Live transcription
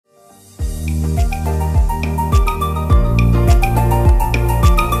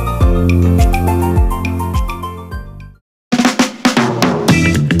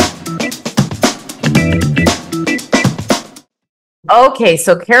Okay,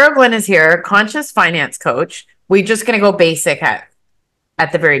 so Carol Glynn is here, conscious finance coach. We're just going to go basic at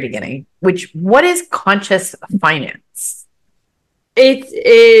the very beginning, what is conscious finance? It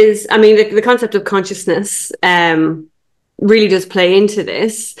is, I mean, the concept of consciousness really does play into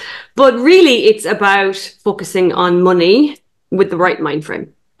this, but really it's about focusing on money with the right mind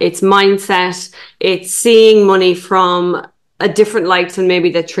frame. It's mindset, it's seeing money from a different light than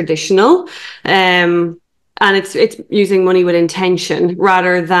maybe the traditional. And it's using money with intention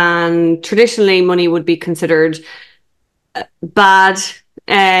rather than traditionally money would be considered bad,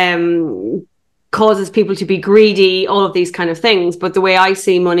 causes people to be greedy, all of these kind of things. But the way I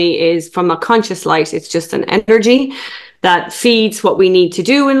see money is from a conscious light. It's just an energy that feeds what we need to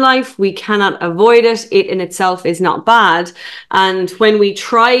do in life. We cannot avoid it. It in itself is not bad. And when we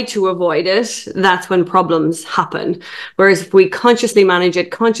try to avoid it, that's when problems happen. Whereas if we consciously manage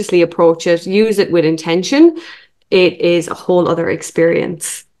it, consciously approach it, use it with intention, it is a whole other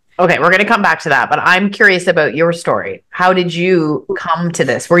experience. Okay, we're going to come back to that, but I'm curious about your story. How did you come to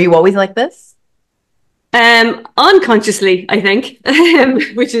this? Were you always like this? Unconsciously, I think,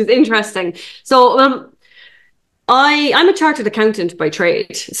 which is interesting. So, I'm a chartered accountant by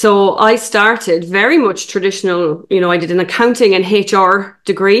trade. So I started very much traditional, I did an accounting and HR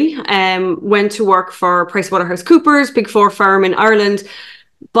degree, went to work for PricewaterhouseCoopers, Big Four firm in Ireland.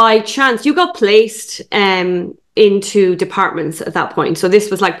 By chance, you got placed into departments at that point. So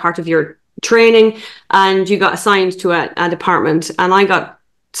this was like part of your training and you got assigned to a department, and I got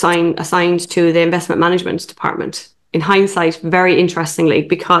assigned to the investment management department. In hindsight, very interestingly,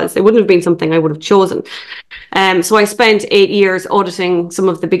 because it wouldn't have been something I would have chosen. So I spent 8 years auditing some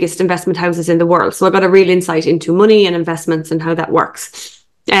of the biggest investment houses in the world. So I got a real insight into money and investments and how that works.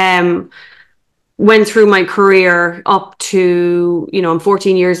 Went through my career up to, I'm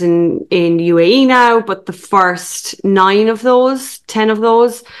 14 years in UAE now, but the first 10 of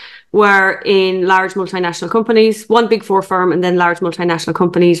those were in large multinational companies, one Big Four firm, and then large multinational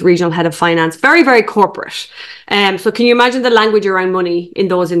companies, regional head of finance, very, very corporate. So can you imagine the language around money in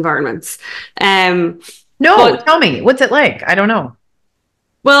those environments? No, tell me, what's it like? I don't know.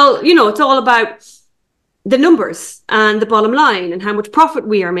 Well, it's all about the numbers and the bottom line and how much profit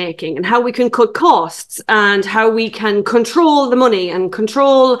we are making and how we can cut costs and how we can control the money and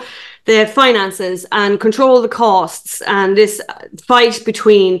control the finances and control the costs, and this fight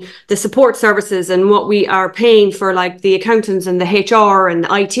between the support services and what we are paying for, like the accountants and the HR and the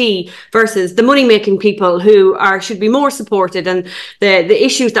IT, versus the money making people who should be more supported, and the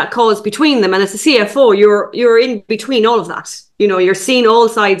issues that cause between them. And as a CFO, you're in between all of that. You're seeing all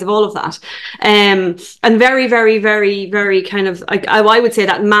sides of all of that. And very, very, very, very kind of, I would say,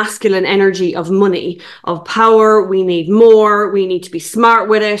 that masculine energy of money, of power. We need more. We need to be smart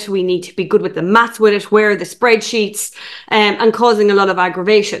with it. We need to be good with the maths with it. Where are the spreadsheets? And causing a lot of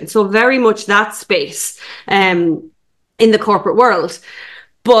aggravation. So very much that space in the corporate world.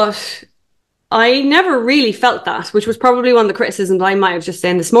 But I never really felt that, which was probably one of the criticisms I might have just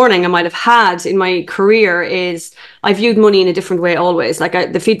said this morning I might have had in my career, is I viewed money in a different way always.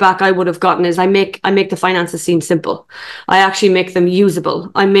 Like the feedback I would have gotten is I make the finances seem simple. I actually make them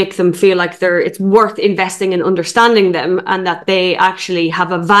usable. I make them feel like it's worth investing in understanding them, and that they actually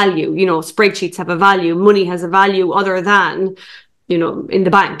have a value. Spreadsheets have a value. Money has a value other than, in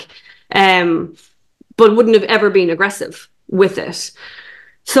the bank. But wouldn't have ever been aggressive with it.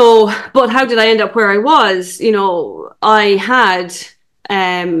 So, but how did I end up where I was? I had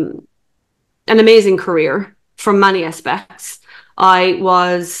an amazing career from many aspects. I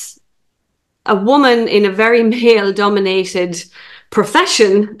was a woman in a very male-dominated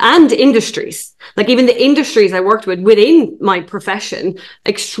profession and industries. Like even the industries I worked with within my profession,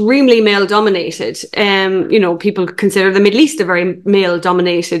 extremely male-dominated. People consider the Middle East a very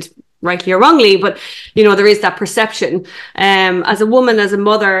male-dominated, rightly or wrongly, but there is that perception. As a woman, as a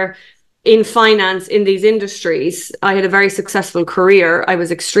mother, in finance, in these industries, I had a very successful career. I was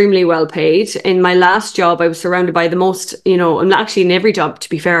extremely well paid. In my last job, I was surrounded by the most, and actually in every job, to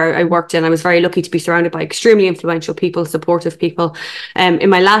be fair, I worked in, I was very lucky to be surrounded by extremely influential people, supportive people. In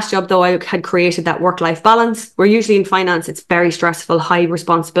my last job, though, I had created that work-life balance, where usually in finance, it's very stressful, high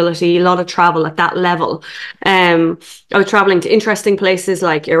responsibility, a lot of travel at that level. I was traveling to interesting places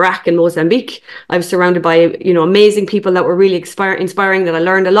like Iraq and Mozambique. I was surrounded by, amazing people that were really inspiring, that I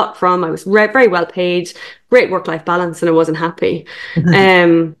learned a lot from. I was very well paid, great work-life balance, and I wasn't happy.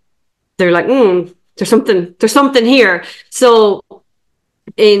 They're like, there's something here. So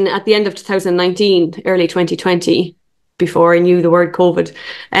at the end of 2019, early 2020, before I knew the word COVID,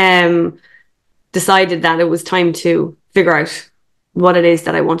 decided that it was time to figure out what it is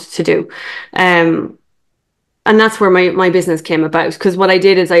that I wanted to do. And that's where my business came about. Because what I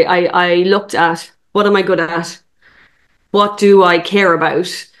did is I looked at, what am I good at? What do I care about?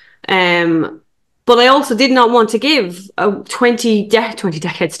 But I also did not want to give 20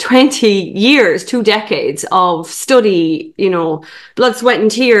 decades, 20 years, 2 decades of study, blood, sweat,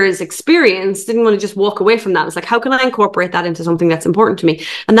 and tears experience. Didn't want to just walk away from that. I was like, how can I incorporate that into something that's important to me?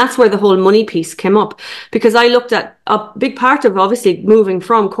 And that's where the whole money piece came up, because I looked at a big part of obviously moving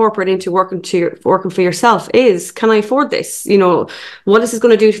from corporate into working for yourself is, can I afford this? What is this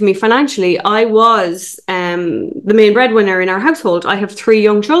going to do for me financially? I was the main breadwinner in our household. I have 3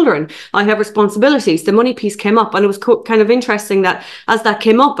 young children. I have responsibilities. The money piece came up, and it was kind of interesting that as that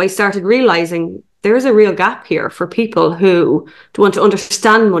came up, I started realizing there is a real gap here for people who want to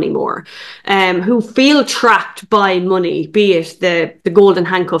understand money more, who feel trapped by money, be it the golden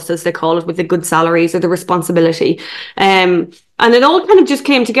handcuffs, as they call it, with the good salaries or the responsibility. And it all kind of just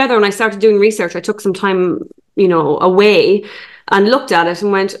came together, and I started doing research. I took some time, away and looked at it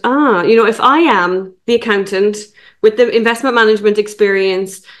and went, if I am the accountant with the investment management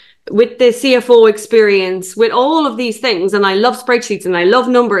experience, with the CFO experience, with all of these things, and I love spreadsheets and I love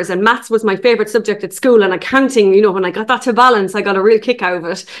numbers, and maths was my favorite subject at school, and accounting, when I got that to balance, I got a real kick out of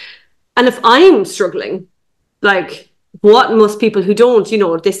it. And if I'm struggling, like, what must people who don't,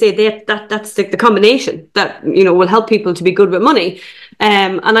 they say that's the combination that, will help people to be good with money.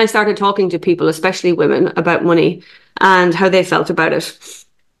 And I started talking to people, especially women, about money and how they felt about it.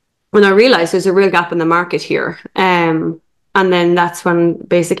 When I realized there's a real gap in the market here. And then that's when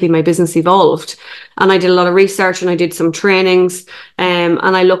basically my business evolved. And I did a lot of research, and I did some trainings. And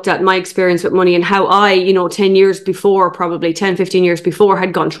I looked at my experience with money and how I, 10 years before, probably 10, 15 years before,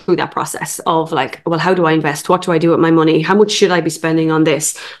 had gone through that process of like, well, how do I invest? What do I do with my money? How much should I be spending on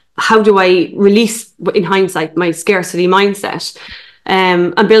this? How do I release, in hindsight, my scarcity mindset,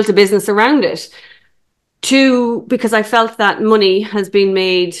 and build a business around it? Because I felt that money has been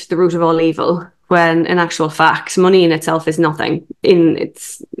made the root of all evil, when in actual fact, money in itself is nothing.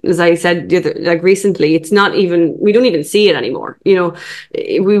 It's, as I said, like recently, it's not even, we don't even see it anymore.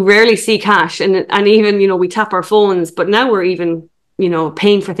 We rarely see cash, and even, we tap our phones, but now we're even,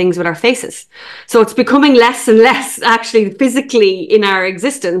 paying for things with our faces. So it's becoming less and less actually physically in our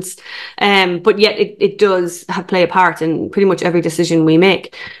existence. But yet it does play a part in pretty much every decision we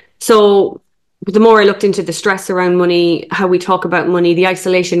make. So the more I looked into the stress around money, how we talk about money, the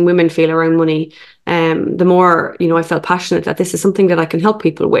isolation women feel around money, the more, I felt passionate that this is something that I can help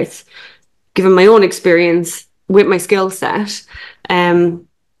people with, given my own experience with my skill set. And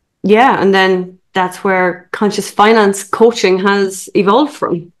then that's where conscious finance coaching has evolved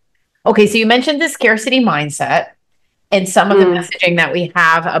from. Okay, so you mentioned the scarcity mindset and some of the messaging that we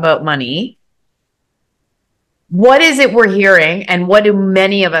have about money. What is it we're hearing, and what do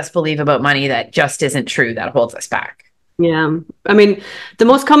many of us believe about money that just isn't true, that holds us back? Yeah. I mean, the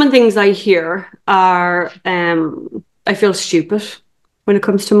most common things I hear are, I feel stupid when it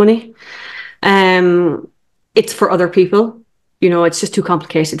comes to money. It's for other people. It's just too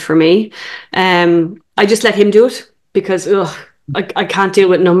complicated for me. I just let him do it because I can't deal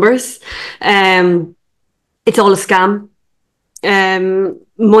with numbers. It's all a scam.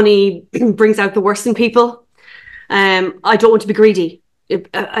 Money brings out the worst in people. I don't want to be greedy.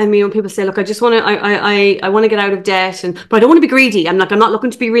 When people say, look, I just want to, I want to get out of debt, but I don't want to be greedy. I'm not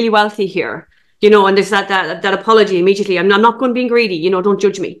looking to be really wealthy here, and there's that apology immediately. I'm not going to be greedy. Don't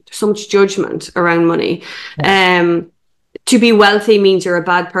judge me. There's so much judgment around money. Yeah. To be wealthy means you're a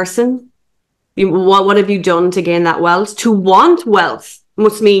bad person. What have you done to gain that wealth? To want wealth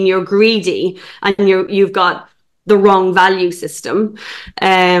must mean you're greedy and you've got the wrong value system,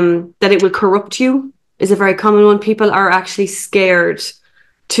 that it will corrupt you. Is a very common one. People are actually scared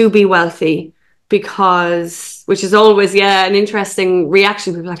to be wealthy because, which is always, an interesting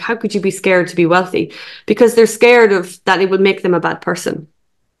reaction. People are like, how could you be scared to be wealthy? Because they're scared of that it will make them a bad person,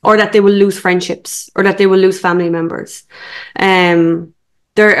 or that they will lose friendships, or that they will lose family members.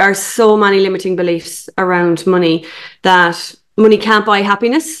 There are so many limiting beliefs around money, that money can't buy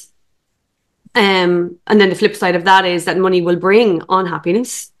happiness. And then the flip side of that is that money will bring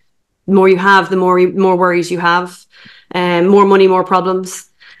unhappiness. The more you have, the more worries you have, more money, more problems.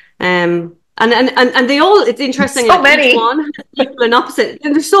 And they all, it's interesting. So many. Each one has equal and opposite.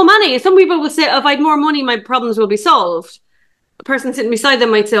 And there's so many. Some people will say, if I had more money, my problems will be solved. A person sitting beside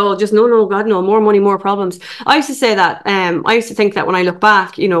them might say, oh, just no, God, no, more money, more problems. I used to say that. I used to think that when I look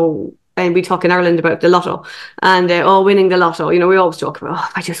back, and we talk in Ireland about the lotto and winning the lotto. You know, we always talk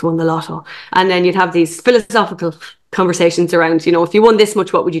about, I just won the lotto. And then you'd have these philosophical conversations around, you know, if you won this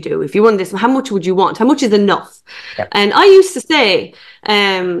much, what would you do? If you won this, how much would you want? How much is enough? Yep. And I used to say,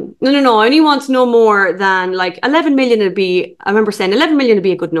 no, I only want no more than like 11 million would be, I remember saying 11 million would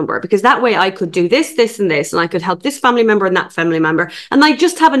be a good number, because that way I could do this, this, and this, and I could help this family member and that family member. And I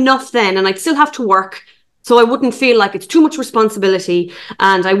just have enough then, and I'd still have to work. So I wouldn't feel like it's too much responsibility,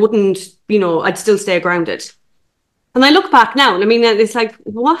 and I wouldn't, you know, I'd still stay grounded. And I look back now, and I mean, it's like,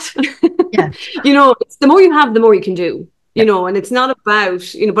 what? Yeah. You know, it's the more you have, the more you can do, you know, and it's not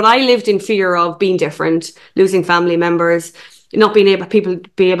about, you know, but I lived in fear of being different, losing family members, not being able, people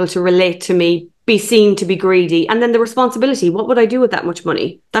be able to relate to me, be seen to be greedy. And then the responsibility, what would I do with that much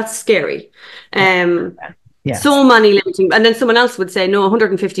money? That's scary. Yes. So many limiting, and then someone else would say, no,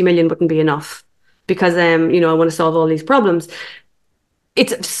 150 million wouldn't be enough because, you know, I want to solve all these problems.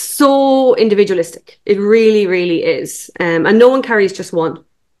 It's so individualistic. It really, really is. And no one carries just one.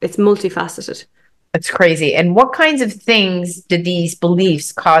 It's multifaceted. That's crazy. And what kinds of things did these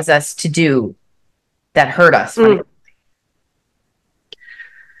beliefs cause us to do that hurt us?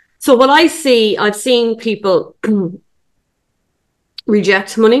 So what I see, I've seen people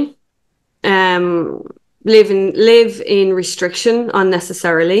reject money, live in restriction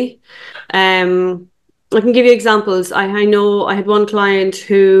unnecessarily. I can give you examples. I know I had one client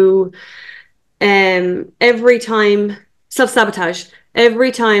who every time, self-sabotage,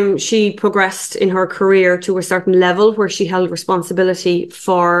 every time she progressed in her career to a certain level where she held responsibility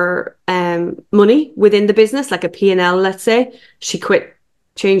for money within the business, like a P&L, let's say, she quit,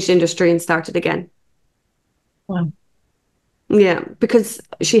 changed industry and started again. Wow. Yeah, because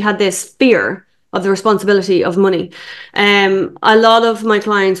she had this fear of the responsibility of money. A lot of my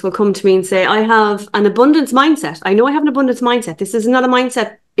clients will come to me and say, I have an abundance mindset. I know I have an abundance mindset. This is not a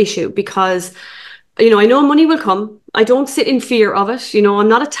mindset issue because, you know, I know money will come. I don't sit in fear of it. You know, I'm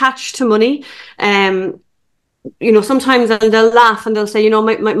not attached to money. You know, sometimes they'll laugh and they'll say, you know,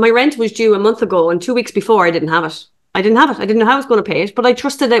 my rent was due a month ago and 2 weeks before I didn't have it. I didn't know how I was going to pay it, but I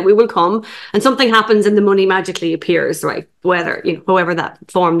trusted that we will come and something happens and the money magically appears, right? Whether, you know, however that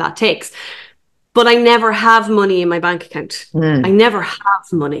form that takes. But I never have money in my bank account. I never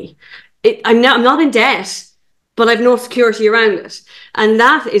have money. I'm not in debt, but I've no security around it. And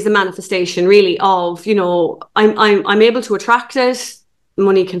that is the manifestation really of, you know, I'm able to attract it,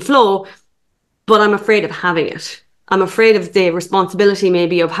 money can flow, but I'm afraid of having it. I'm afraid of the responsibility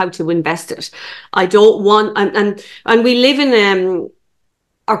maybe of how to invest it. I don't want, and we live in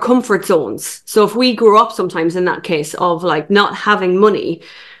our comfort zones. So if we grew up sometimes in that case of like not having money,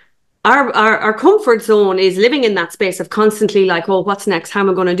 our comfort zone is living in that space of constantly like, oh, what's next? How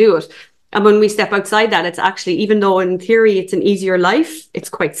am I going to do it? And when we step outside that, it's actually, even though in theory it's an easier life, it's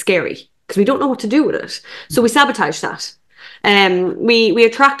quite scary because we don't know what to do with it. So we sabotage that. We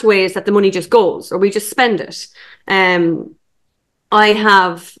attract ways that the money just goes or we just spend it.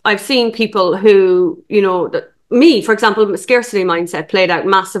 I've seen people who, you know, me, for example, scarcity mindset played out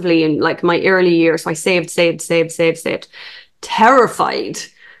massively in like my early years. So I saved, terrified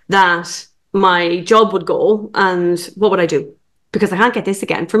that my job would go and what would I do? Because I can't get this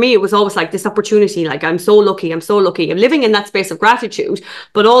again. For me, it was always like this opportunity, like I'm so lucky. I'm living in that space of gratitude,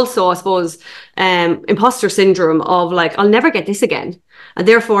 but also I suppose imposter syndrome of like, I'll never get this again. And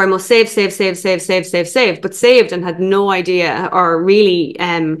therefore I must save, but saved and had no idea or really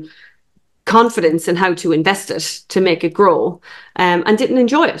confidence in how to invest it to make it grow and didn't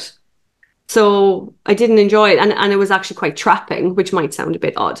enjoy it. So I didn't enjoy it. And it was actually quite trapping, which might sound a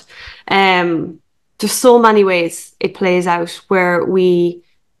bit odd. There's so many ways it plays out where we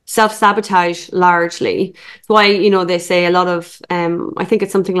self-sabotage largely. That's why, you know, they say a lot of, I think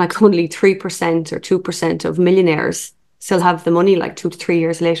it's something like only 3% or 2% of millionaires still have the money like 2 to 3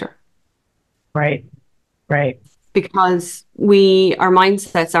 years later. Right. Because our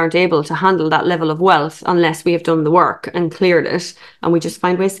mindsets aren't able to handle that level of wealth unless we have done the work and cleared it, and we just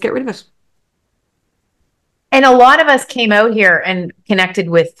find ways to get rid of it. And a lot of us came out here and connected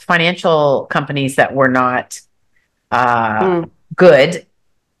with financial companies that were not good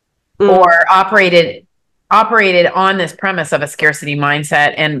or operated on this premise of a scarcity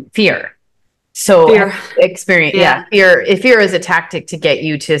mindset and fear. So fear is a tactic to get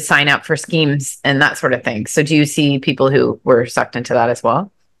you to sign up for schemes and that sort of thing. So do you see people who were sucked into that as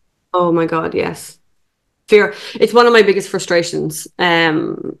well? Oh my God, yes. Fear. It's one of my biggest frustrations.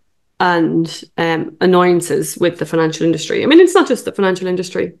 And annoyances with the financial industry. I mean, it's not just the financial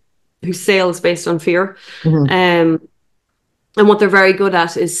industry who sails based on fear. And what they're very good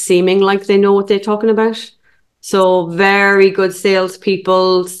at is seeming like they know what they're talking about. So very good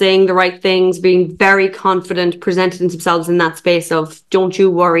salespeople, saying the right things, being very confident, presenting themselves in that space of, don't you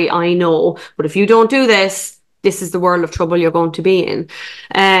worry, I know. But if you don't do this, this is the world of trouble you're going to be in.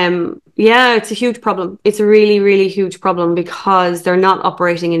 Yeah, it's a huge problem. It's a really, really huge problem because they're not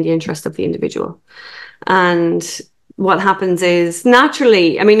operating in the interest of the individual. And what happens is,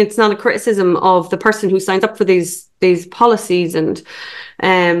 naturally, I mean, it's not a criticism of the person who signs up for these policies and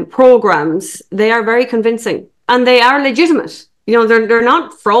programs. They are very convincing and they are legitimate. You know, they're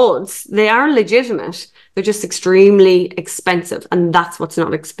not frauds. They are legitimate. They're just extremely expensive, and that's what's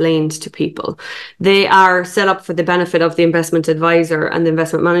not explained to people. They are set up for the benefit of the investment advisor and the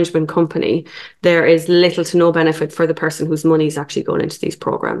investment management company. There is little to no benefit for the person whose money is actually going into these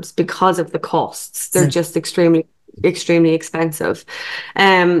programs because of the costs. They're just extremely expensive.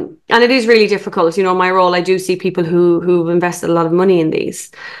 And it is really difficult. You know, my role, I do see people who've invested a lot of money in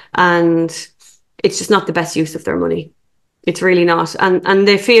these, and it's just not the best use of their money. It's really not. And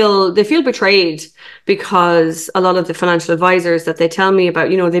they feel betrayed because a lot of the financial advisors that they tell me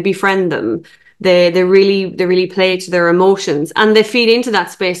about, you know, they befriend them. They really play to their emotions, and they feed into that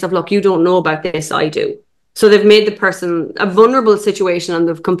space of, look, you don't know about this, I do. So they've made the person a vulnerable situation, and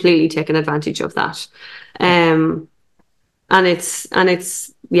they've completely taken advantage of that. And it's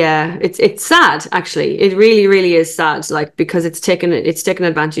sad, actually. It really, really is sad, like, because it's taken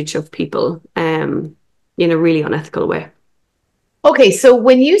advantage of people in a really unethical way. Okay, so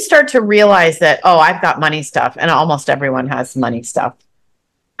when you start to realize that, oh, I've got money stuff, and almost everyone has money stuff,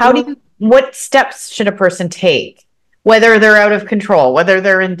 what steps should a person take? Whether they're out of control, whether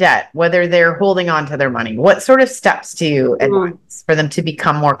they're in debt, whether they're holding on to their money, what sort of steps do you advise for them to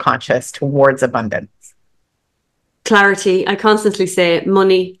become more conscious towards abundance? Clarity. I constantly say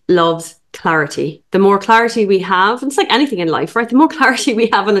money loves clarity. The more clarity we have, and it's like anything in life, right? The more clarity we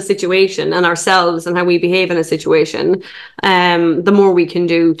have on a situation and ourselves and how we behave in a situation, the more we can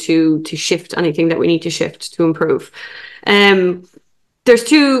do to shift anything that we need to shift to improve. There's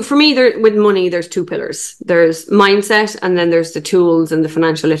two, for me, with money, there's two pillars. There's mindset, and then there's the tools and the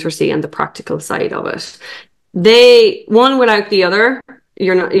financial literacy and the practical side of it. One without the other,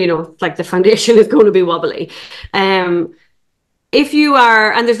 you're not, you know, like the foundation is going to be wobbly. If you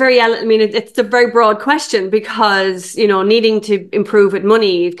are, and it's a very broad question because, you know, needing to improve with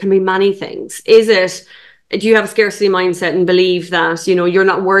money, it can be many things. Do you have a scarcity mindset and believe that, you know, you're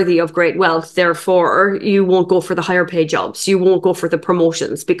not worthy of great wealth, therefore you won't go for the higher paid jobs, you won't go for the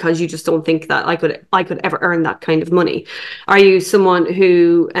promotions because you just don't think that I could ever earn that kind of money? Are you someone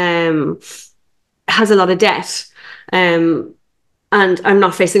who has a lot of debt, and I'm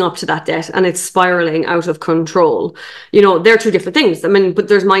not facing up to that debt and it's spiraling out of control? You know, they're two different things. I mean, but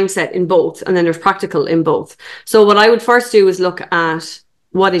there's mindset in both, and then there's practical in both. So what I would first do is look at,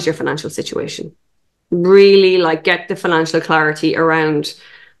 what is your financial situation? Really, like, get the financial clarity around,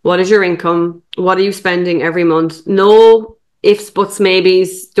 what is your income? What are you spending every month? No ifs, buts,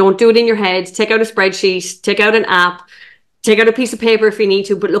 maybes. Don't do it in your head. Take out a spreadsheet, take out an app, take out a piece of paper if you need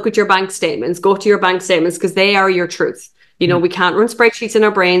to, but look at your bank statements. Go to your bank statements because they are your truth. You know, we can't run spreadsheets in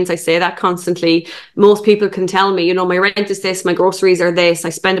our brains. I say that constantly. Most people can tell me, you know, my rent is this, my groceries are this,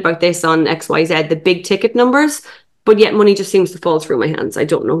 I spend about this on XYZ, the big ticket numbers, but yet money just seems to fall through my hands. I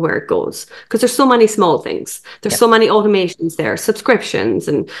don't know where it goes because there's so many small things. There's so many automations there, subscriptions,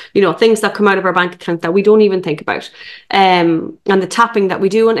 and, you know, things that come out of our bank account that we don't even think about. And the tapping that we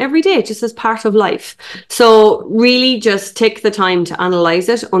do on every day, just as part of life. So really just take the time to analyze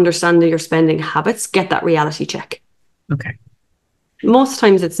it, understand your spending habits, get that reality check. Okay. Most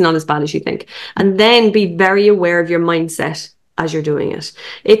times it's not as bad as you think. And then be very aware of your mindset as you're doing it.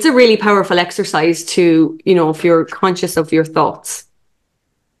 It's a really powerful exercise to, you know, if you're conscious of your thoughts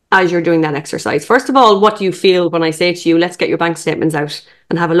as you're doing that exercise. First of all, what do you feel when I say to you, let's get your bank statements out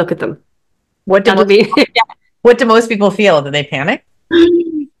and have a look at them? What do most people feel? Do they panic?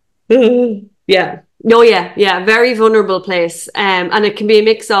 Yeah. Oh, yeah. Very vulnerable place. And it can be a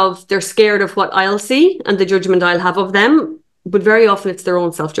mix of, they're scared of what I'll see and the judgment I'll have of them, but very often it's their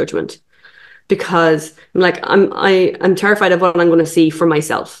own self-judgment, because I'm terrified of what I'm going to see for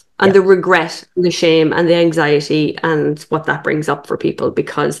myself, and the regret, and the shame, and the anxiety, and what that brings up for people,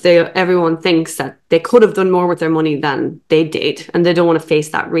 because everyone thinks that they could have done more with their money than they did, and they don't want to face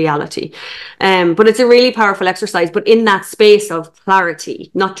that reality. But it's a really powerful exercise. But in that space of clarity,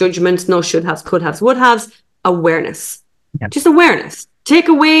 not judgment, no should haves, could haves, would haves, awareness, just awareness. Take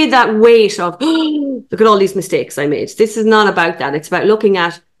away that weight of, oh, look at all these mistakes I made. This is not about that. It's about looking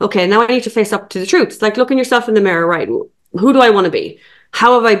at, okay, now I need to face up to the truth. It's like looking yourself in the mirror, right? Who do I want to be?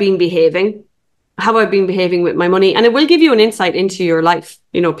 How have I been behaving? How have I been with my money? And it will give you an insight into your life.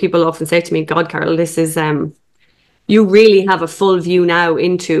 You know, people often say to me, God, Carol, this is you really have a full view now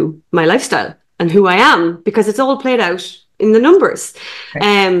into my lifestyle and who I am, because it's all played out in the numbers.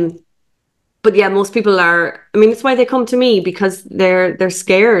 Right. But yeah, most people are, I mean, it's why they come to me, because they're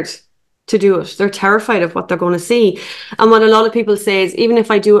scared to do it. They're terrified of what they're going to see. And what a lot of people say is, even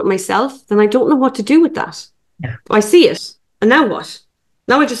if I do it myself, then I don't know what to do with that. Yeah. I see it. And now what?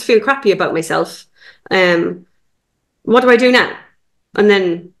 Now I just feel crappy about myself. What do I do now? And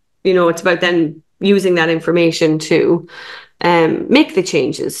then, you know, it's about then using that information to make the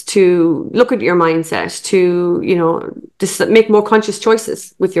changes, to look at your mindset, to, you know, just make more conscious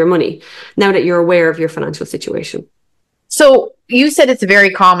choices with your money now that you're aware of your financial situation. So you said it's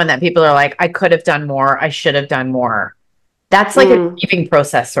very common that people are like, I could have done more, I should have done more. That's like a grieving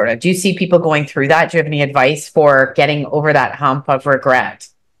process, sort of. Do you see people going through that? Do you have any advice for getting over that hump of regret?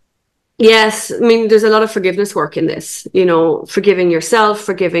 Yes. I mean, there's a lot of forgiveness work in this, you know, forgiving yourself,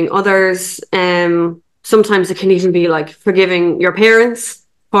 forgiving others. Sometimes it can even be like forgiving your parents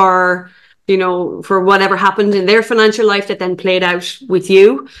for, you know, for whatever happened in their financial life that then played out with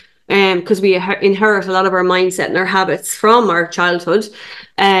you. Because we inherit a lot of our mindset and our habits from our childhood.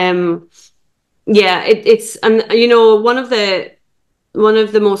 Yeah, it's, and you know, one of the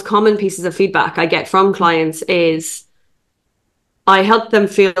most common pieces of feedback I get from clients is I help them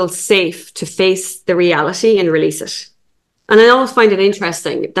feel safe to face the reality and release it. And I always find it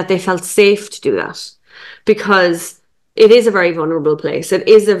interesting that they felt safe to do that, because it is a very vulnerable place. It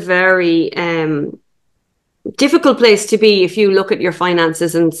is a very difficult place to be if you look at your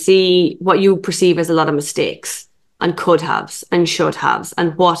finances and see what you perceive as a lot of mistakes and could haves and should haves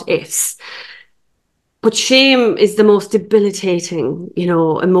and what ifs. But shame is the most debilitating, you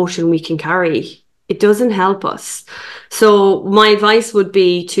know, emotion we can carry. It doesn't help us. So my advice would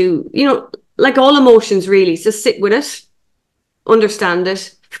be to, you know, like all emotions really, just sit with it, understand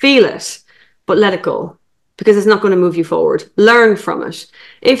it, feel it, but let it go, because it's not going to move you forward. Learn from it.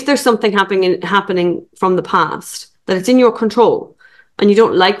 If there's something happening from the past that it's in your control and you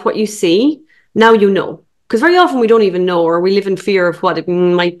don't like what you see, now you know. Because very often we don't even know, or we live in fear of what it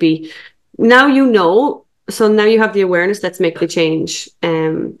might be. Now you know, so now you have the awareness. Let's make the change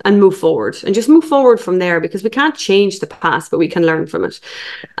and move forward, and just move forward from there, because we can't change the past, but we can learn from it.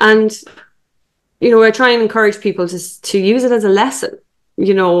 And, you know, I try and encourage people to use it as a lesson,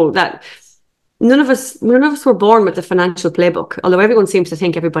 you know, that none of us were born with the financial playbook, although everyone seems to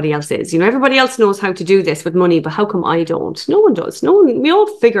think everybody else is. You know, everybody else knows how to do this with money, but how come I don't? No one does. No one, we all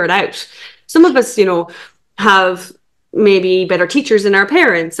figure it out. Some of us, you know, have maybe better teachers than our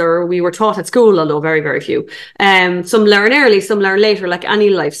parents, or we were taught at school, although very, very few. Some learn early, some learn later, like any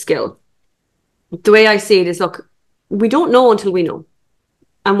life skill. The way I see it is, look, we don't know until we know.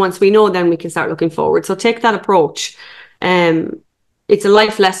 And once we know, then we can start looking forward. So take that approach. It's a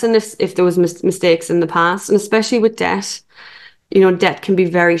life lesson if there was mistakes in the past, and especially with debt. You know, debt can be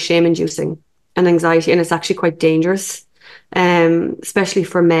very shame-inducing and anxiety, and it's actually quite dangerous, especially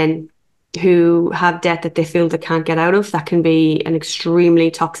for men who have debt that they feel they can't get out of. That can be an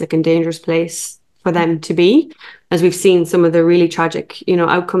extremely toxic and dangerous place for them to be, as we've seen some of the really tragic, you know,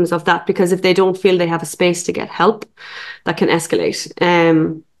 outcomes of that, because if they don't feel they have a space to get help, that can escalate.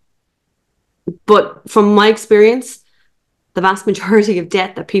 But from my experience, the vast majority of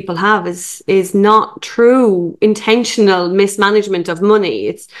debt that people have is not true intentional mismanagement of money.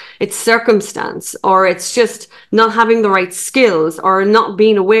 It's circumstance, or it's just not having the right skills, or not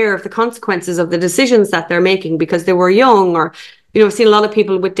being aware of the consequences of the decisions that they're making because they were young. Or, you know, I've seen a lot of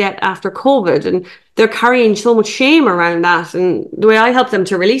people with debt after COVID, and they're carrying so much shame around that. And the way I help them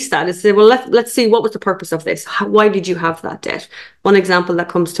to release that is say, well, let's see, what was the purpose of this? Why did you have that debt? One example that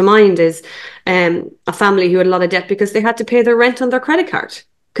comes to mind is a family who had a lot of debt because they had to pay their rent on their credit card,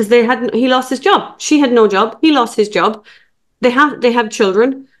 because he lost his job. She had no job. He lost his job. They have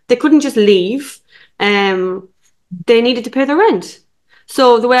children. They couldn't just leave. They needed to pay their rent.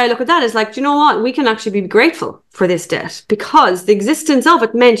 So the way I look at that is like, do you know what? We can actually be grateful for this debt, because the existence of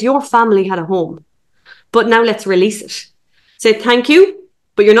it meant your family had a home. But now let's release it. Say thank you,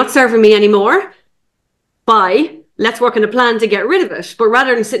 but you're not serving me anymore. Bye. Let's work on a plan to get rid of it. But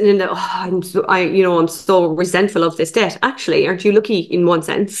rather than sitting in the, I'm so resentful of this debt. Actually, aren't you lucky in one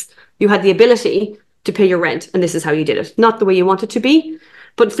sense? You had the ability to pay your rent, and this is how you did it. Not the way you want it to be,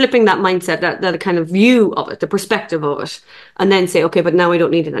 but flipping that mindset, that kind of view of it, the perspective of it, and then say, okay, but now I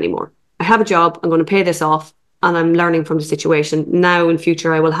don't need it anymore. I have a job. I'm going to pay this off, and I'm learning from the situation. Now in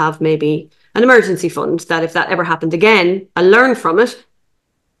future, I will have maybe an emergency fund that if that ever happened again, I learn from it.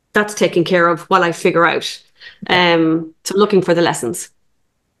 That's taken care of while I figure out. So looking for the lessons.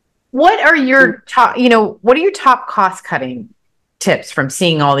 What are your top cost cutting tips from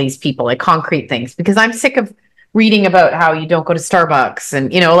seeing all these people, like concrete things? Because I'm sick of reading about how you don't go to Starbucks,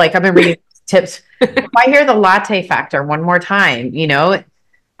 and like I've been reading tips. If I hear the latte factor one more time,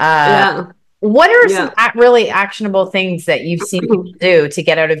 what are some really actionable things that you've seen people do to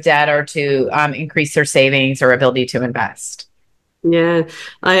get out of debt or to increase their savings or ability to invest? Yeah,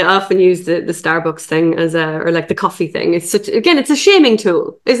 I often use the Starbucks thing or like the coffee thing. It's it's a shaming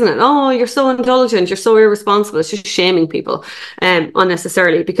tool, isn't it? Oh, you're so indulgent, you're so irresponsible. It's just shaming people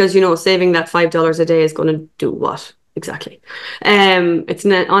unnecessarily, because saving that $5 a day is going to do what exactly? It's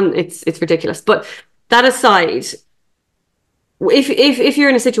ridiculous. But that aside, if you're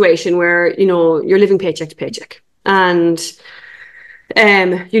in a situation where you're living paycheck to paycheck, and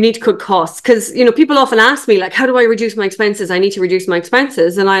you need to cut costs, because people often ask me, like, how do I reduce my expenses? I need to reduce my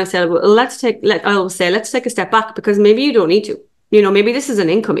expenses. And I say, well, let's take a step back, because maybe you don't need to. Maybe this is an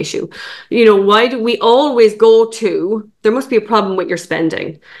income issue. Why do we always go to, there must be a problem with your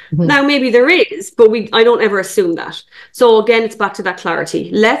spending? Mm-hmm. Now, maybe there is, but I don't ever assume that. So again, it's back to that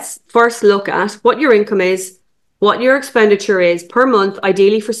clarity. Let's first look at what your income is, what your expenditure is per month,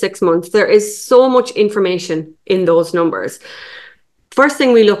 ideally for 6 months. There is so much information in those numbers. First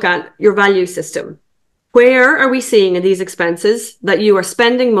thing we look at, your value system. Where are we seeing in these expenses that you are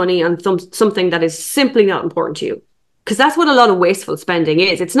spending money on something that is simply not important to you? Because that's what a lot of wasteful spending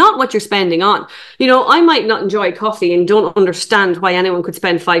is. It's not what you're spending on. I might not enjoy coffee and don't understand why anyone could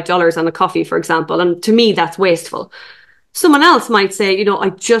spend $5 on a coffee, for example. And to me, that's wasteful. Someone else might say, I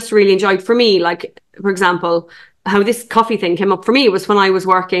just really enjoyed, for me, like, for example, how this coffee thing came up for me was when I was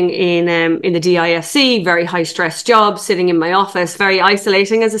working in the DISC, very high stress job, sitting in my office, very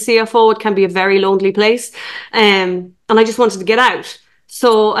isolating as a CFO. It can be a very lonely place. And I just wanted to get out.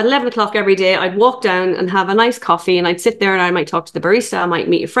 So at 11 o'clock every day, I'd walk down and have a nice coffee, and I'd sit there and I might talk to the barista, I might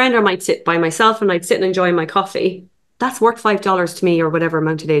meet a friend, or I might sit by myself and I'd sit and enjoy my coffee. That's worth $5 to me, or whatever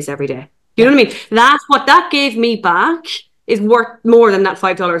amount it is every day. You know what I mean? That's what that gave me back is worth more than that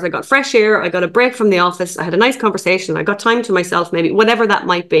 $5. I got fresh air, I got a break from the office, I had a nice conversation, I got time to myself, maybe, whatever that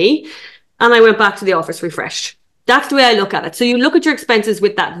might be, and I went back to the office refreshed. That's the way I look at it. So you look at your expenses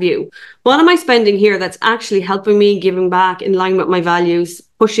with that view. What am I spending here that's actually helping me, giving back in line with my values,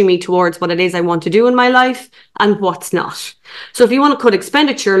 pushing me towards what it is I want to do in my life, and what's not? So if you want to cut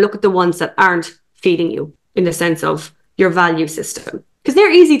expenditure, look at the ones that aren't feeding you in the sense of your value system, because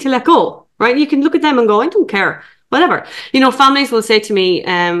they're easy to let go, right? You can look at them and go, I don't care. Whatever. Families will say to me,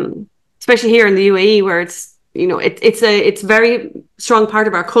 especially here in the UAE, where it's a very strong part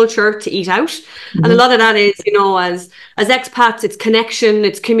of our culture to eat out. Mm-hmm. And a lot of that is, as expats, it's connection,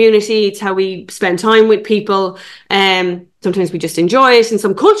 it's community, it's how we spend time with people. Sometimes we just enjoy it. In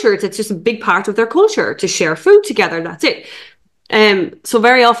some cultures, it's just a big part of their culture to share food together. That's it. So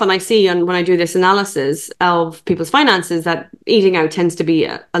very often I see, and when I do this analysis of people's finances, that eating out tends to be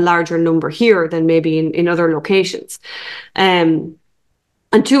a larger number here than maybe in other locations. And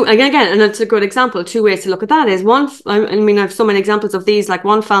that's a good example. Two ways to look at that is one, I have so many examples of these. Like,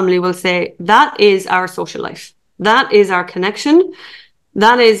 one family will say, that is our social life. That is our connection.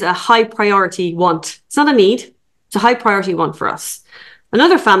 That is a high priority want. It's not a need. It's a high priority want for us.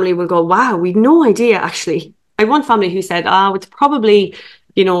 Another family will go, wow, we've no idea, actually. I had one family who said, it's probably,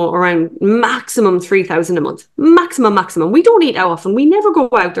 around maximum 3,000 a month. Maximum. We don't eat out often. We never go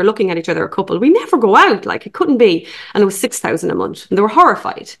out. They're looking at each other, a couple. We never go out. Like, it couldn't be. And it was 6,000 a month. And they were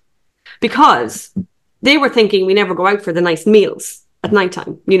horrified because they were thinking we never go out for the nice meals at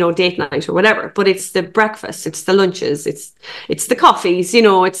nighttime, date night or whatever. But it's the breakfast, it's the lunches, it's the coffees,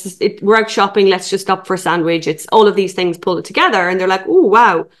 we're out shopping. Let's just stop for a sandwich. It's all of these things pulled together. And they're like, oh,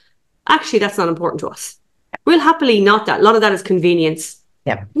 wow, actually, that's not important to us. We'll happily not that. A lot of that is convenience.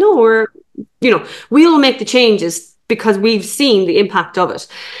 Yeah. No, we'll make the changes because we've seen the impact of it.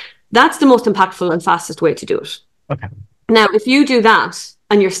 That's the most impactful and fastest way to do it. Okay. Now, if you do that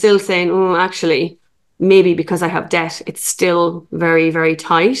and you're still saying, oh, actually, maybe because I have debt, it's still very, very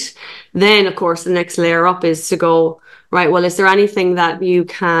tight, then, of course, the next layer up is to go, right, well, is there anything that you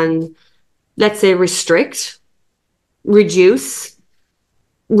can, let's say, restrict, reduce,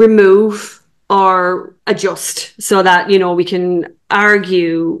 remove, or adjust so that, we can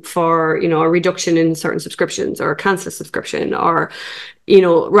argue for, a reduction in certain subscriptions or cancel a subscription, or,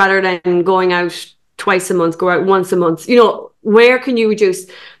 rather than going out twice a month, go out once a month, where can you reduce?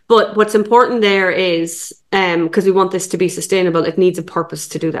 But what's important there is, because we want this to be sustainable, it needs a purpose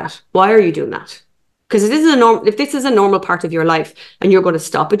to do that. Why are you doing that? Because if this is a normal part of your life and you're going to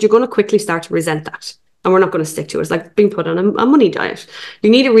stop it, you're going to quickly start to resent that. And we're not going to stick to it. It's like being put on a money diet. You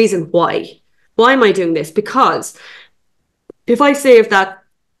need a reason why. Why am I doing this? Because if I save that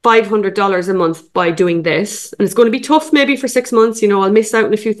 $500 a month by doing this, and it's going to be tough maybe for 6 months, I'll miss out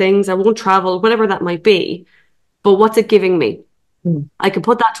on a few things, I won't travel, whatever that might be. but what's it giving me? Mm. I could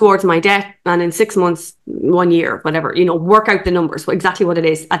put that towards my debt, and in 6 months, 1 year, whatever, work out the numbers, exactly what it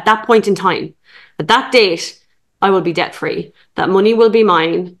is. At that point in time, at that date, I will be debt free. That money will be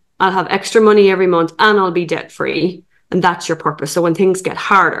mine. I'll have extra money every month and I'll be debt free. And that's your purpose. So when things get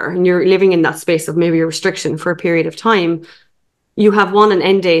harder and you're living in that space of maybe a restriction for a period of time, you have one, an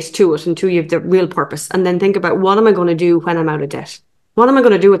end date to it, and two, you have the real purpose. And then think about, what am I going to do when I'm out of debt? What am I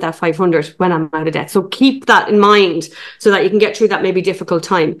going to do with that 500 when I'm out of debt? So keep that in mind so that you can get through that maybe difficult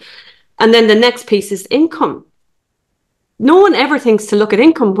time. And then the next piece is income. No one ever thinks to look at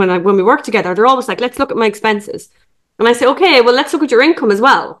income when we work together. They're always like, let's look at my expenses. And I say, okay, well, let's look at your income as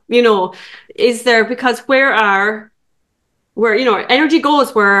well. Is there, because where energy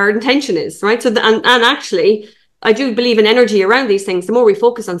goes where our intention is, right? So, and actually, I do believe in energy around these things. The more we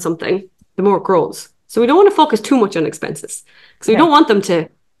focus on something, the more it grows. So we don't want to focus too much on expenses because we don't want them to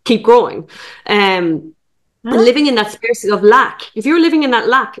keep growing. And living in that space of lack, if you're living in that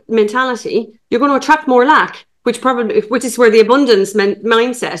lack mentality, you're going to attract more lack, which is where the abundance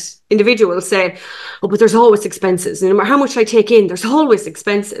mindset individuals say, oh, but there's always expenses. No matter how much I take in, there's always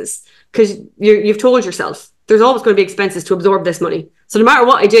expenses, because you've told yourself there's always going to be expenses to absorb this money. So no matter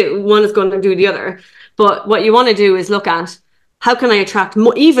what I do, one is going to do the other. But what you want to do is look at, how can I attract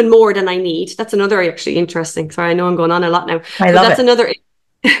even more than I need? That's another actually interesting. Sorry, I know I'm going on a lot now. That's another.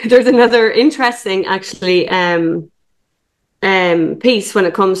 There's another interesting actually piece when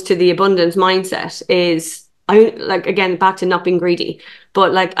it comes to the abundance mindset. Is again, back to not being greedy,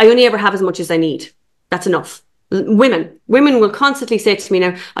 but I only ever have as much as I need. That's enough. Women will constantly say to me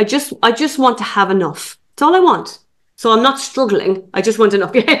now, I just want to have enough. That's all I want. So I'm not struggling. I just want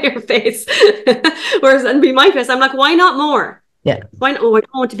enough. Yeah, your face. Whereas, and be my face, I'm like, why not more? Yeah. Why not? Oh, I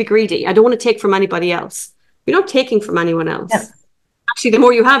don't want to be greedy. I don't want to take from anybody else. You're not taking from anyone else. Yeah. Actually, the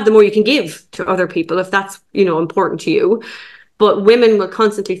more you have, the more you can give to other people, if that's, important to you. But women will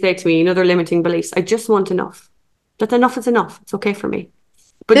constantly say to me, another limiting beliefs, I just want enough. That enough is enough. It's okay for me.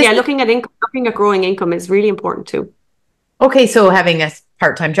 But looking at income, looking at growing income is really important too. Okay, so having a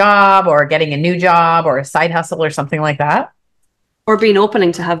part-time job or getting a new job or a side hustle or something like that, or being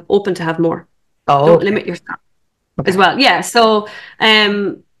open to have more. Don't limit yourself as well. Yeah. So,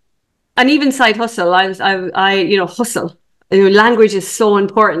 and even side hustle. I hustle. Language is so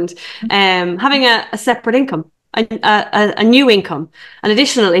important. Having a separate income, a new income, an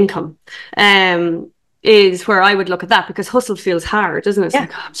additional income, is where I would look at that, because hustle feels hard, doesn't it? It's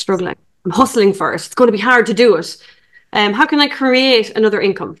like, oh, I'm struggling. I'm hustling first. It's going to be hard to do it. How can I create another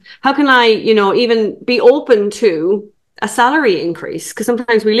income? How can I, even be open to a salary increase? Because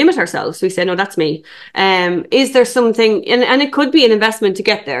sometimes we limit ourselves. We say, no, that's me. Is there something, and it could be an investment to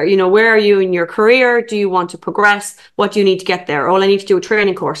get there. Where are you in your career? Do you want to progress? What do you need to get there? Oh, I need to do a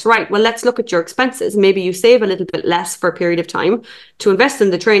training course. Right. Well, let's look at your expenses. Maybe you save a little bit less for a period of time to invest in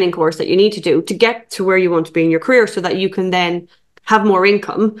the training course that you need to do to get to where you want to be in your career, so that you can then have more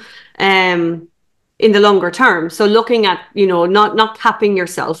income in the longer term. So looking at, not capping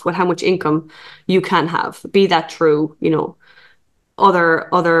yourself with how much income you can have, be that through,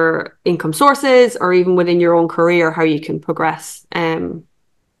 other income sources, or even within your own career, how you can progress.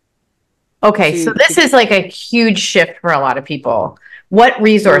 Okay, so this is like a huge shift for a lot of people. What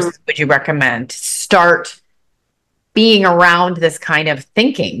resources would you recommend to start being around this kind of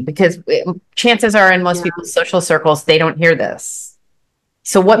thinking? Because chances are in most people's social circles, they don't hear this.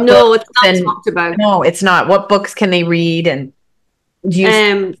 So what? No, it's not talked about. No, it's not. What books can they read? And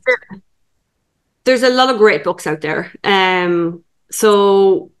there's a lot of great books out there.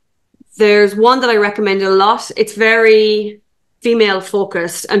 So there's one that I recommend a lot. It's very female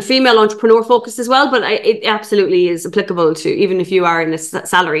focused and female entrepreneur focused as well, but it absolutely is applicable to, even if you are in a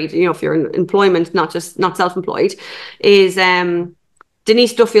salaried, if you're in employment, not self-employed. Is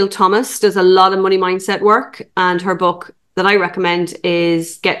Denise Duffield Thomas does a lot of money mindset work, and her book that I recommend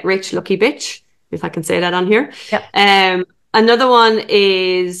is Get Rich, Lucky Bitch, if I can say that on here. Yep. Another one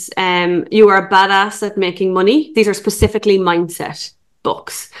is You Are a Badass at Making Money. These are specifically mindset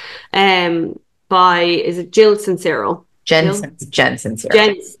books by, is it Jill Sincero? Jen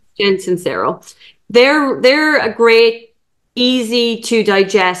Sincero. Jen Sincero. They're a great, easy to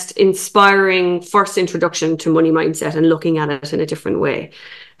digest, inspiring first introduction to money mindset and looking at it in a different way.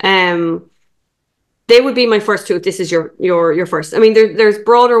 They would be my first two if this is your first. I mean, there's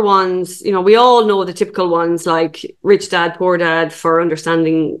broader ones. We all know the typical ones like Rich Dad, Poor Dad for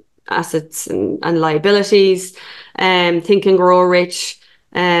understanding assets and liabilities, Think and Grow Rich,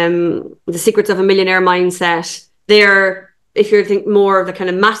 The Secrets of a Millionaire Mindset. They're if you're thinking more of the kind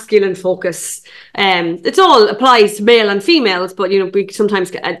of masculine focus, it all applies to male and females, but we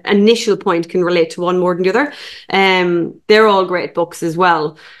sometimes get an initial point can relate to one more than the other. They're all great books as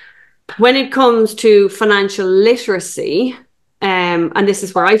well. When it comes to financial literacy, and this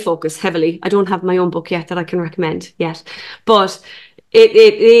is where I focus heavily. I don't have my own book yet that I can recommend yet, but it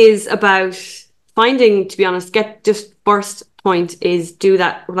is about finding, to be honest, just first point is do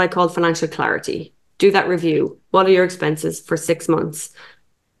that, what I call financial clarity. Do that review. What are your expenses for 6 months?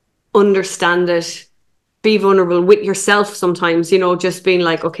 Understand it. Be vulnerable with yourself sometimes, just being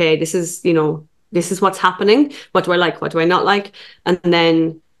like, okay, this is what's happening. What do I like? What do I not like? And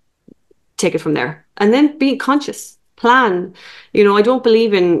then take it from there. And then be conscious. Plan. I don't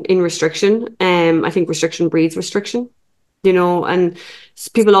believe in restriction. I think restriction breeds restriction. And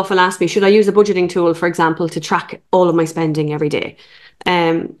people often ask me, should I use a budgeting tool, for example, to track all of my spending every day?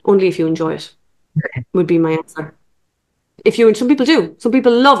 Only if you enjoy it. Would be my answer. Some people do. Some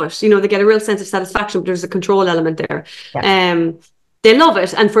people love it. They get a real sense of satisfaction, but there's a control element there. Yeah. They love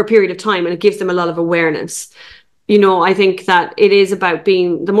it, and for a period of time, and it gives them a lot of awareness. I think that it is about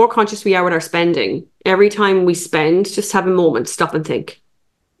being, the more conscious we are with our spending, every time we spend, just have a moment, stop and think.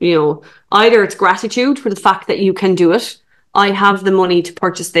 Either it's gratitude for the fact that you can do it. I have the money to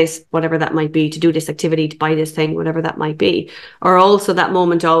purchase this, whatever that might be, to do this activity, to buy this thing, whatever that might be. Or also that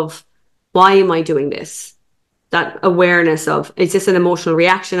moment of, why am I doing this? That awareness of, is this an emotional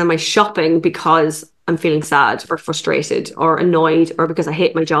reaction? Am I shopping because I'm feeling sad or frustrated or annoyed, or because I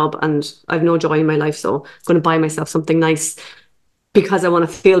hate my job and I have no joy in my life, so I'm going to buy myself something nice because I want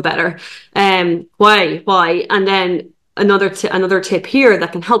to feel better? Why? And then another tip here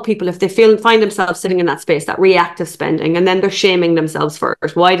that can help people if they find themselves sitting in that space, that reactive spending, and then they're shaming themselves for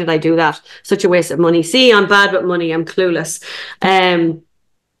it. Why did I do that? Such a waste of money. See, I'm bad with money. I'm clueless.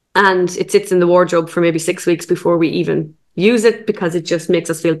 And it sits in the wardrobe for maybe 6 weeks before we even use it, because it just makes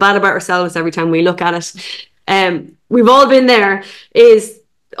us feel bad about ourselves every time we look at it. We've all been there. Is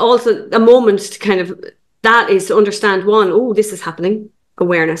also a moment to kind of, that is to understand, one, oh, this is happening.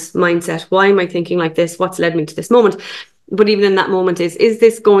 Awareness, mindset. Why am I thinking like this? What's led me to this moment? But even in that moment is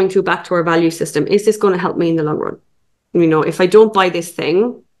this going to back to our value system? Is this going to help me in the long run? If I don't buy this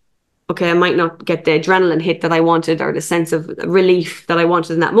thing, okay, I might not get the adrenaline hit that I wanted or the sense of relief that I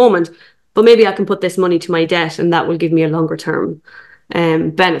wanted in that moment, but maybe I can put this money to my debt and that will give me a longer term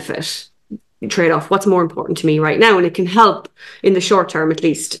benefit. Trade-off, what's more important to me right now? And it can help in the short term, at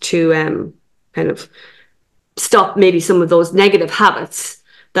least, to kind of stop maybe some of those negative habits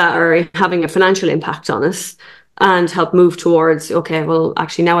that are having a financial impact on us, and help move towards, okay, well,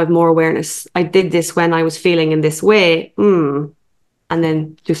 actually now I have more awareness. I did this when I was feeling in this way. And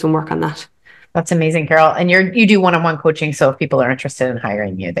then do some work on that. That's amazing, Carol. And you do one-on-one coaching. So if people are interested in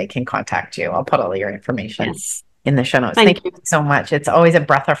hiring you, they can contact you. I'll put all your information in the show notes. Thank you so much. It's always a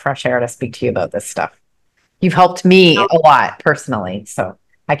breath of fresh air to speak to you about this stuff. You've helped me a lot personally, so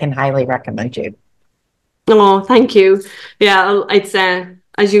I can highly recommend you. Oh, thank you. Yeah, it's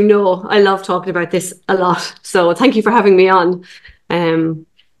as you know, I love talking about this a lot. So thank you for having me on. And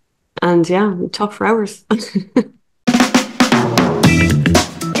yeah, we talk for hours.